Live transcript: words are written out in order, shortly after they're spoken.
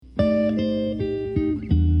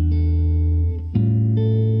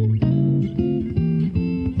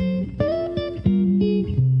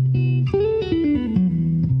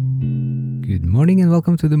and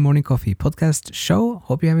welcome to the Morning Coffee podcast show.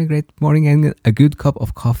 Hope you're having a great morning and a good cup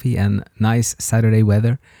of coffee and nice Saturday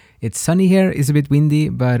weather. It's sunny here, it's a bit windy,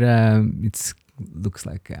 but it looks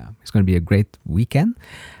like it's going to be a great weekend.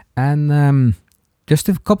 And just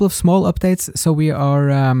a couple of small updates. So we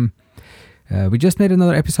just made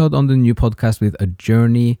another episode on the new podcast with A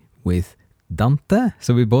Journey with Dante.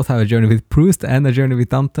 So we both have a journey with Proust and a journey with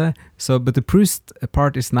Dante. But the Proust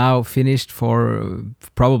part is now finished for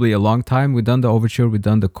probably a long time. We've done the overture, we've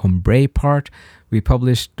done the Combray part. We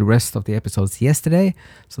published the rest of the episodes yesterday.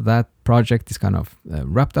 So that project is kind of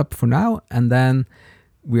wrapped up for now. And then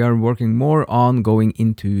we are working more on going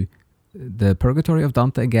into the Purgatory of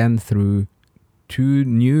Dante again through two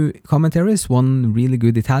new commentaries, one really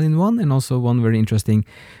good Italian one and also one very interesting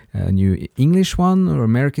new English one or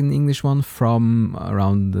American English one from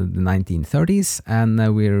around the 1930s.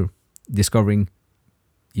 And we're discovering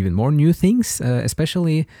even more new things,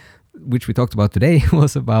 especially, which we talked about today,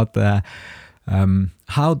 was about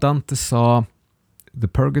how Dante saw the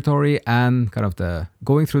purgatory and kind of the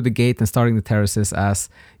going through the gate and starting the terraces as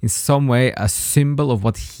in some way a symbol of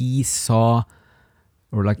what he saw,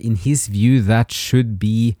 or like in his view, that should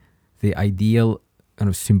be the ideal kind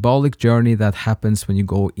of symbolic journey that happens when you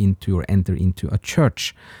go into or enter into a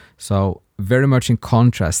church. So very much in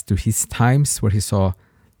contrast to his times where he saw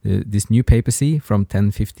this new papacy from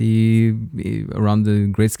 1050 around the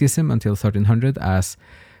Great Schism until 1300 as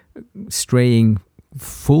straying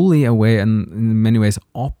fully away and in many ways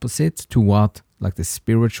opposite to what like the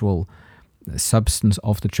spiritual substance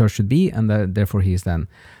of the church should be, and that therefore he is then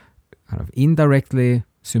kind of indirectly,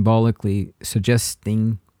 symbolically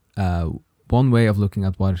suggesting one way of looking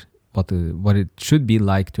at what it should be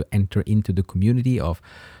like to enter into the community of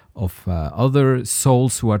other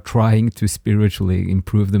souls who are trying to spiritually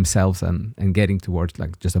improve themselves and getting towards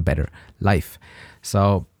like just a better life.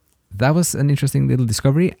 So that was an interesting little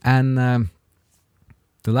discovery. And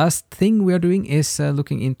the last thing we are doing is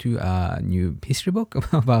looking into a new history book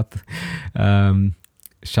about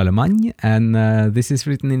Charlemagne, and this is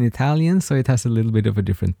written in Italian, so it has a little bit of a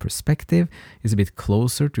different perspective. It's a bit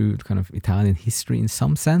closer to kind of Italian history in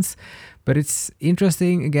some sense, but it's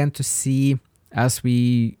interesting again to see as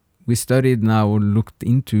we studied now or looked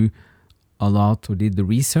into a lot or did the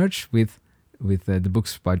research with the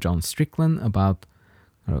books by John Strickland about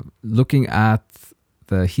looking at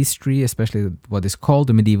the history, especially what is called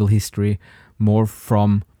the medieval history, more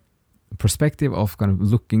from perspective of kind of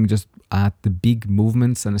looking just at the big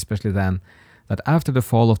movements, and especially then that after the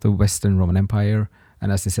fall of the Western Roman Empire,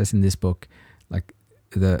 and as it says in this book, like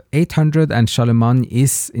the 800 and Charlemagne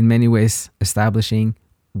is in many ways establishing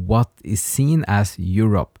what is seen as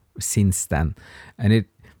Europe since then, and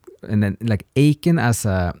then like Aachen as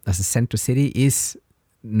a center city is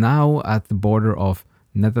now at the border of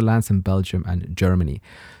Netherlands and Belgium and Germany.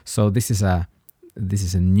 So this is a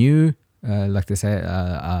new like they say,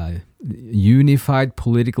 a unified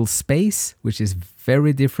political space, which is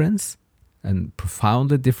very different and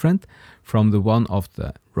profoundly different from the one of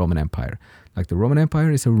the Roman Empire. Like the Roman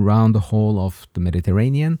Empire is around the whole of the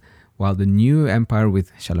Mediterranean, while the new empire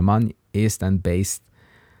with Charlemagne is then based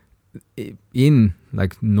in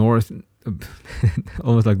like north,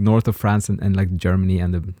 almost like north of France and like Germany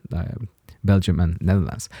and the Belgium and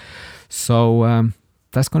Netherlands. So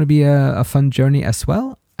that's going to be a fun journey as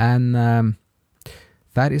well. And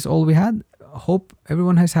that is all we had. Hope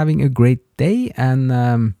everyone is having a great day and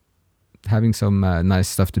having some nice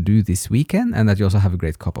stuff to do this weekend, and that you also have a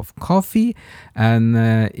great cup of coffee. And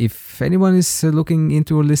if anyone is looking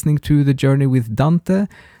into or listening to The Journey with Dante,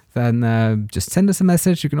 then just send us a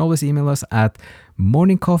message. You can always email us at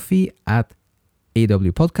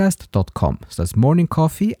morningcoffee@awpodcast.com. So that's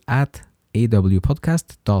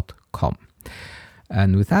morningcoffee@awpodcast.com.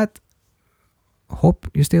 And with that, hope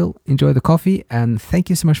you still enjoy the coffee, and thank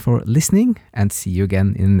you so much for listening, and see you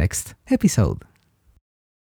again in the next episode.